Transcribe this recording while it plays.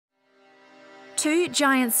Two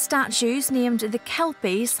giant statues named the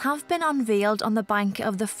Kelpies have been unveiled on the bank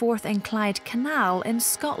of the Forth and Clyde Canal in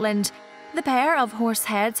Scotland. The pair of horse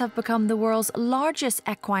heads have become the world's largest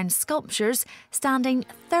equine sculptures, standing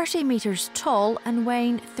 30 metres tall and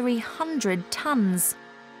weighing 300 tonnes.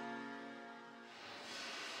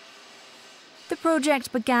 The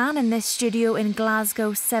project began in this studio in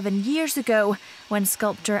Glasgow 7 years ago, when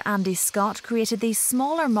sculptor Andy Scott created these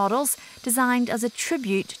smaller models designed as a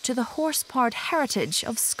tribute to the horse-powered heritage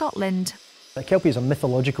of Scotland. The Kelpie is a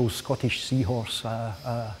mythological Scottish seahorse,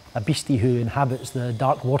 a beastie who inhabits the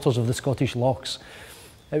dark waters of the Scottish lochs.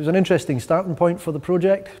 It was an interesting starting point for the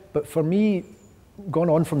project, but for me, gone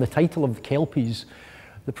on from the title of the Kelpies,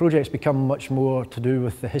 the project's become much more to do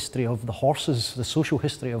with the history of the horses, the social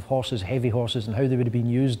history of horses, heavy horses, and how they would have been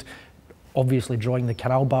used, obviously drawing the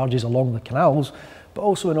canal barges along the canals, but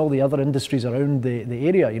also in all the other industries around the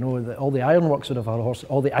area. You know, all the ironworks would have had horses,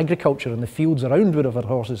 all the agriculture and the fields around would have had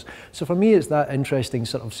horses. So for me, it's that interesting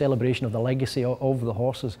sort of celebration of the legacy of the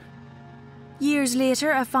horses. Years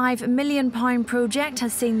later, a £5 million project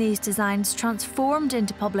has seen these designs transformed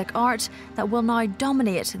into public art that will now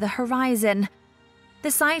dominate the horizon. The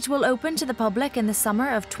site will open to the public in the summer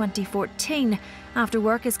of 2014, after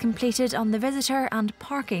work is completed on the visitor and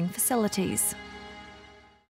parking facilities.